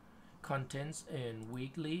here, contents and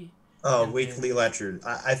weekly. Oh, and weekly then, lecture.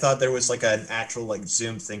 I thought there was like an actual like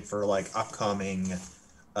Zoom thing for like upcoming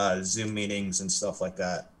Zoom meetings and stuff like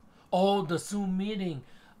that. oh, the Zoom meeting.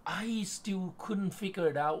 I still couldn't figure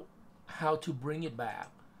it out how to bring it back.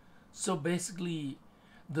 So basically,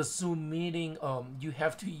 the Zoom meeting, you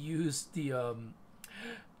have to use the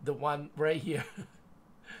one right here.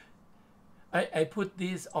 I put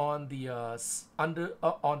this on the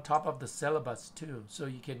on top of the syllabus too, so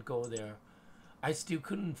you can go there. I still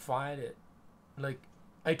couldn't find it. Like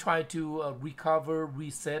I tried to recover,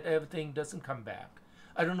 reset everything, doesn't come back.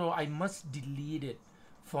 I don't know. I must delete it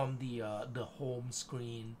from the home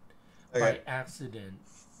screen by accident.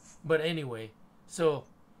 But anyway, so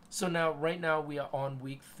now right now we are on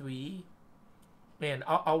week 3, and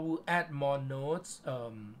I will add more notes.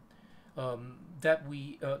 That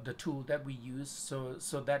we the tool that we use,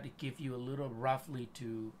 so that it gives you a little roughly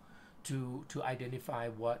to identify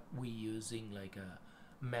what we using, like a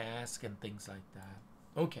mask and things like that.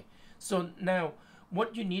 Okay, so now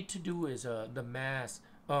what you need to do is the mask.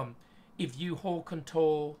 If you hold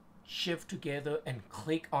Control Shift together and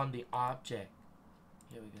click on the object,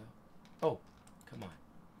 here we go. Oh, come on,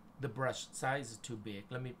 the brush size is too big.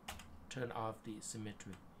 Let me turn off the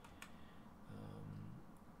symmetry.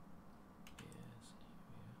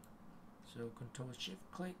 So Control Shift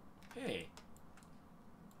click. Hey,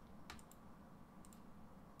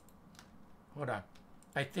 hold on.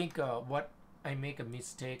 I think what I make a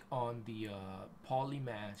mistake on the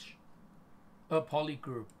polymesh,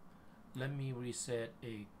 polygroup. Let me reset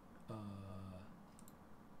a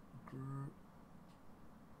group.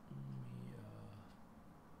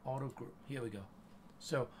 Auto group. Here we go.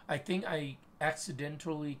 So I think I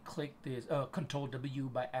accidentally clicked this Control W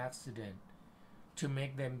by accident to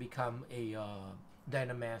make them become a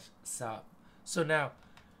Dynamash sub. So now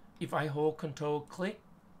if I hold Control click,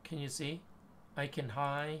 can you see I can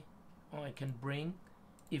hide or I can bring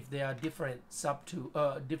if there are different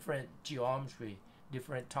different geometry,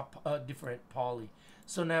 different different poly.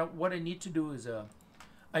 So now what I need to do is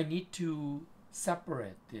I need to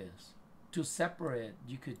separate this. To separate,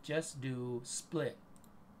 you could just do split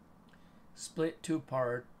 2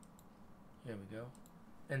 part. Here we go.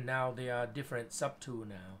 And now they are different subtool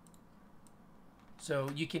now. So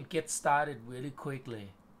you can get started really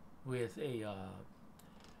quickly with a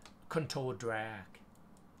control drag.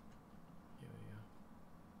 Here we go.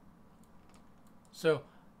 So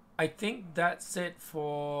I think that's it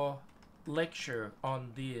for lecture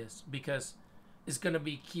on this, because it's gonna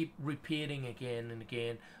be keep repeating again and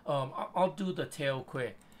again. I'll do the tail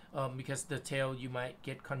quick, because the tail you might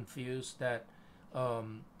get confused that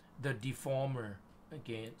the deformer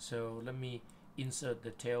again. So let me insert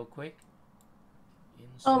the tail quick.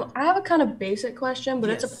 I have a kind of basic question, but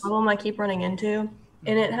it's Yes. a problem I keep running into,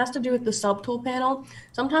 and it has to do with the subtool panel.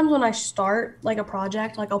 Sometimes when I start like a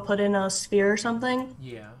project, like I'll put in a sphere or something,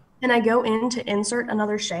 Yeah. and I go in to insert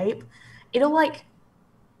another shape, it'll like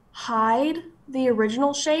hide the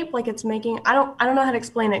original shape, like it's making, I don't know how to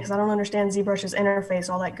explain it because I don't understand ZBrush's interface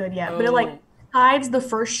all that good yet, but it like hides the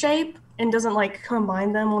first shape and doesn't like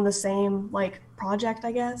combine them on the same like project,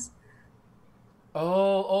 I guess.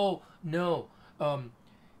 Oh no.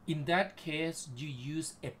 In that case, you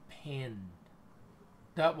use a pen.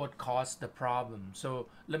 That would cause the problem. So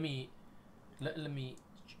let me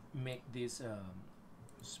make this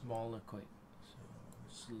smaller quick. So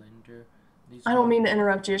slender. I don't mean to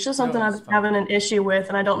interrupt you. It's just something it's I'm fine. having an issue with,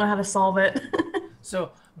 and I don't know how to solve it.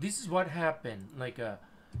 So this is what happened. Like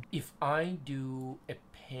if I do a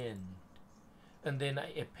pen, and then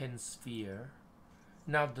a pen sphere.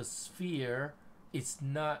 Now the sphere is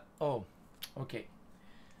not. Oh, okay.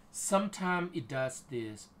 Sometimes it does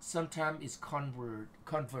this. Sometimes it's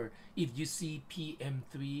convert. If you see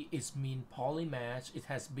PM3, it's mean polymesh. It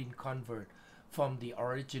has been converted from the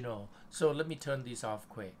original. So let me turn this off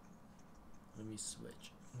quick. Let me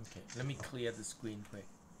switch. Okay, let me clear the screen quick.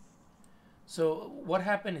 So what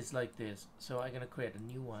happened is like this. So I'm gonna create a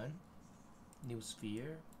new one, new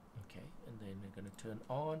sphere. Okay, and then I'm gonna turn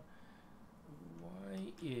on.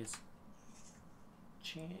 Why is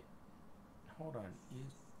change? Hold on.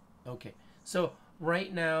 Okay. So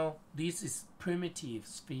right now this is primitive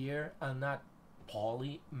sphere and not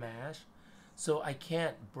poly mesh. So I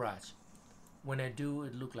can't brush. When I do,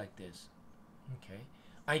 it look like this. Okay.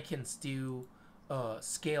 I can still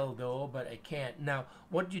scale though, but I can't. Now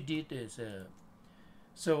what you did is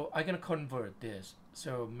so I'm gonna convert this.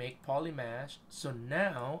 So make poly mesh. So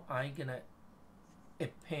now I'm gonna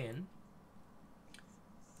append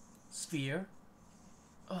sphere.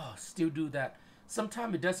 Oh, still do that.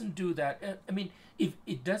 Sometimes it doesn't do that. I mean, if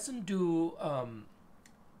it doesn't do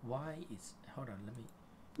why is, hold on, let me.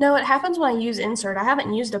 No, it happens when I use insert. I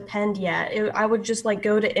haven't used append yet. I would just like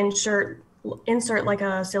go to insert like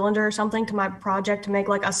a cylinder or something to my project to make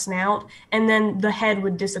like a snout, and then the head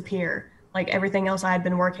would disappear, like everything else I had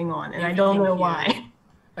been working on, and I don't know why.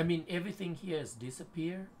 I mean, everything here is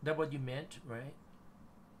disappear. That what you meant, right?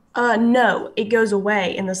 No, it goes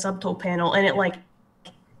away in the subtool panel, and it like,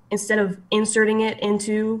 instead of inserting it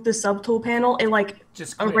into the subtool panel, it like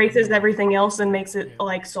Just erases everything else and makes it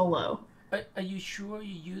like solo. Are you sure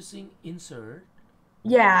you're using insert?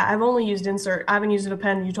 Yeah, I've only used insert. I haven't used an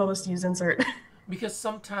append. You told us to use insert. Because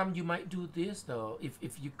sometimes you might do this though. If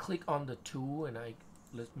you click on the tool and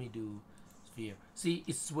let me do sphere. See,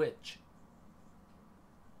 it switch.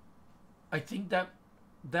 I think that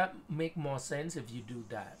make more sense if you do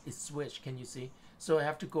that. It switch. Can you see? So I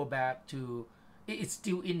have to go back to. It's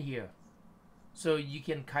still in here. So you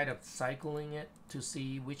can kind of cycling it to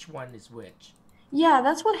see which one is which. Yeah,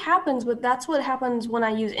 that's what happens, but that's what happens when I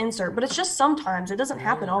use insert. But it's just sometimes. It doesn't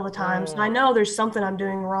happen all the time. So I know there's something I'm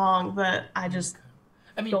doing wrong, but I just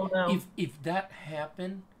don't know. If that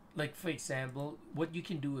happen, like for example, what you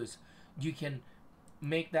can do is you can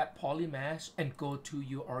make that poly mesh and go to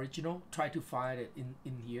your original, try to find it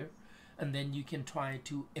in here, and then you can try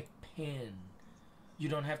to append. You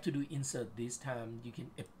don't have to do insert this time. You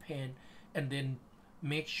can append and then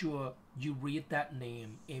make sure you read that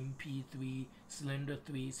name, MP3 cylinder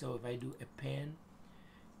 3. So if I do append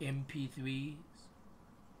MP3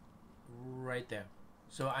 right there,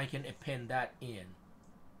 so I can append that in.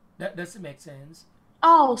 That doesn't make sense.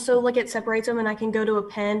 Oh, so like it separates them and I can go to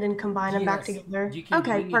append and combine them back together? You can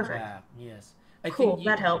okay, bring perfect. It back. Yes. Cool,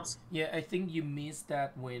 that helps. Yeah, I think you missed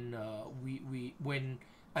that when when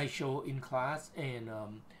I show in class, and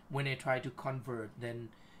when I try to convert, then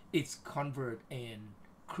it's convert and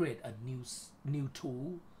create a new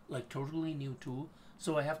tool, like totally new tool.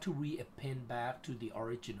 So I have to re-append back to the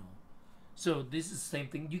original. So this is the same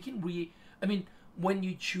thing. You can I mean, when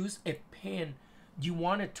you choose append, you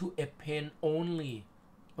want it to append only.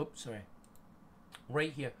 Oops, sorry.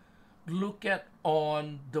 Right here. Look at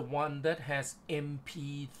on the one that has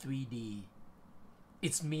MP3D.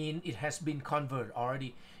 It's mean it has been converted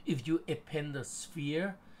already. If you append the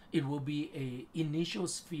sphere, it will be a initial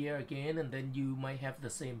sphere again, and then you might have the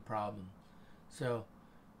same problem. So,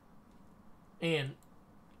 and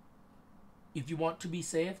if you want to be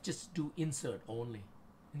safe, just do insert only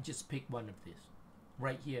and just pick one of these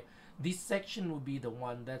right here. This section will be the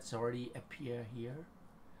one that's already appear here.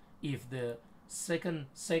 If the second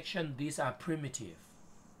section, these are primitive.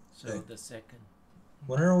 So okay. The second.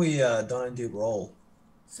 When are we gonna do roll?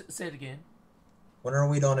 Say it again. When are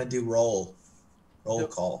we gonna do roll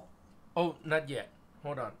call? Oh, not yet.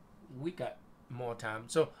 Hold on. We got more time.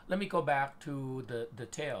 So let me go back to the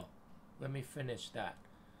tail. Let me finish that.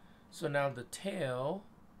 So now the tail.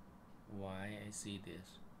 Why I see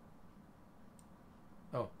this?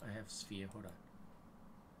 Oh, I have sphere. Hold on.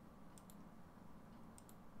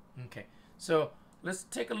 Okay. So let's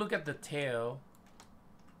take a look at the tail.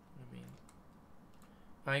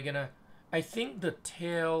 I think the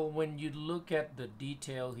tail, when you look at the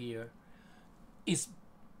detail here, is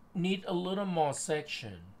need a little more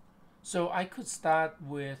section. So I could start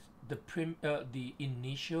with the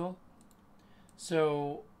initial.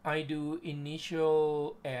 So I do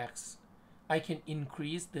initial X. I can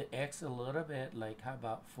increase the X a little bit, like how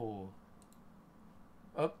about 4?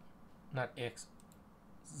 Oh, not X,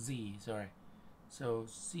 Z, sorry. So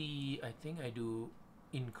C, I think I do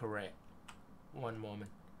incorrect. One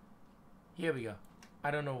moment. Here we go. I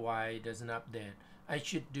don't know why it doesn't update. I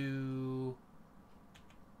should do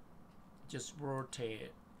just rotate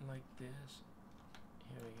it like this.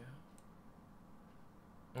 Here we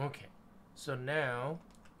go. Okay. So now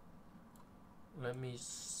let me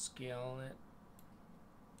scale it.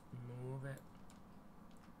 Move it.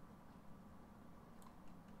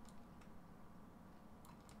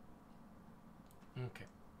 Okay.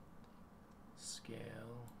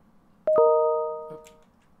 Scale. Oop.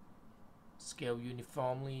 Scale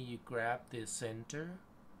uniformly, you grab the center.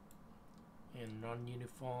 And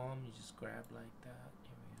non-uniform, you just grab like that.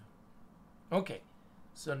 Here we go. Okay.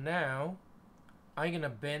 So now, I'm gonna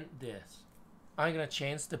bend this. I'm gonna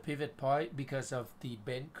change the pivot point because of the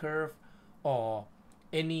bend curve or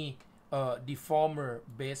any deformer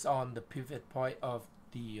based on the pivot point of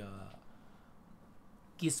the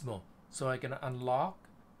gizmo. So I'm gonna unlock.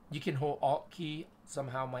 You can hold Alt key.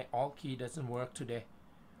 Somehow my Alt key doesn't work today.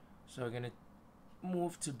 So I'm gonna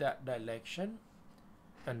move to that direction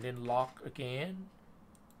and then lock again.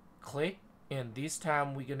 Click, and this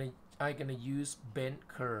time I'm gonna use bend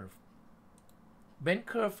curve. Bend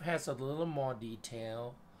curve has a little more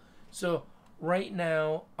detail. So right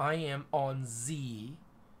now I am on Z.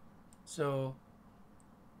 So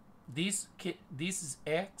this is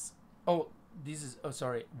X. Oh, this is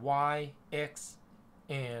sorry, Y, X,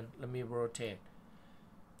 and let me rotate.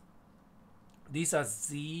 These are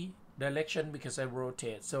Z direction because I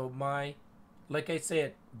rotate. So like I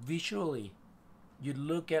said, visually, you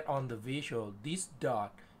look at on the visual, this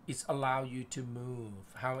dot is allow you to move.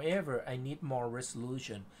 However, I need more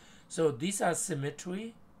resolution. So these are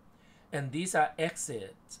symmetry and these are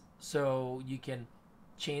axes. So you can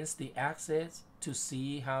change the axis to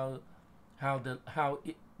see how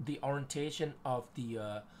the orientation of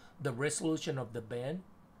the resolution of the bend.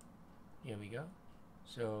 Here we go.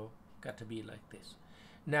 So got to be like this.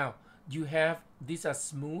 Now you have, these are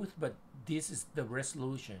smooth, but this is the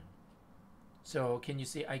resolution. So can you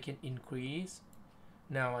see I can increase?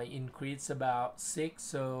 Now I increase about 6,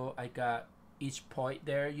 so I got each point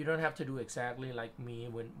there. You don't have to do exactly like me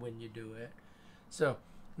when you do it. So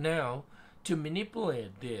now to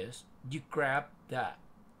manipulate this, you grab that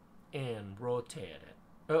and rotate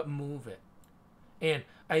it, move it. And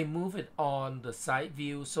I move it on the side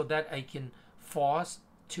view so that I can force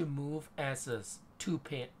to move as a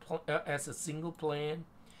as a single plane,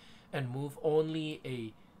 and move only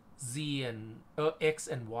a Z and X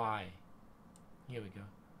and Y. Here we go.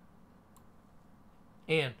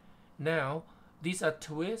 And now these are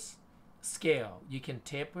twist scale. You can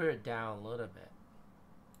taper it down a little bit,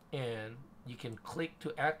 and you can click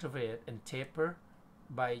to activate and taper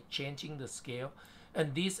by changing the scale.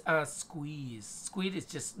 And these are squeeze. Squeeze is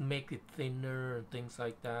just make it thinner and things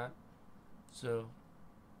like that. So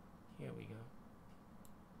here we go.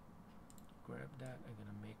 Grab that. I'm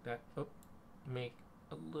gonna make that make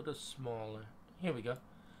a little smaller. Here we go.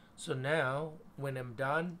 So now when I'm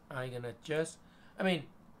done, I'm gonna just, I mean,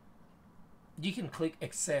 you can click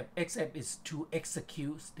accept. Accept is to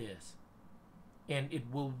execute this, and it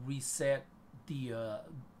will reset the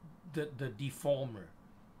deformer.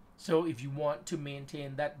 So if you want to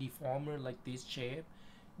maintain that deformer like this shape,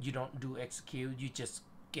 you don't do execute, you just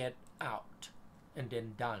get out and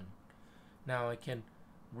then done. Now I can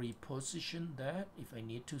reposition that if I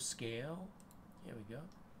need to scale. Here we go.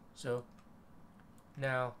 So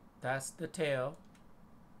now that's the tail,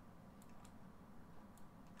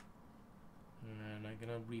 and I'm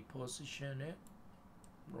gonna reposition it,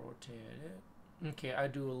 rotate it. Okay, I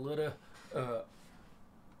do a little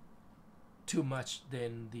too much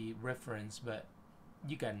than the reference, but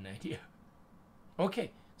you got an idea.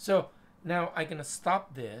 Okay, so now I'm gonna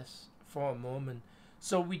stop this for a moment.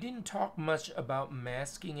 So we didn't talk much about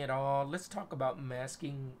masking at all. Let's talk about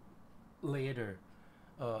masking later,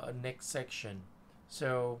 next section.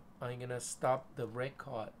 So I'm gonna stop the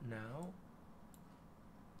record now.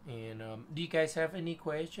 And do you guys have any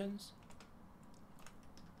questions?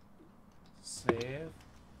 Save.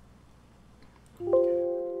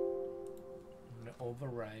 Okay. I'm gonna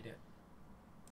override it.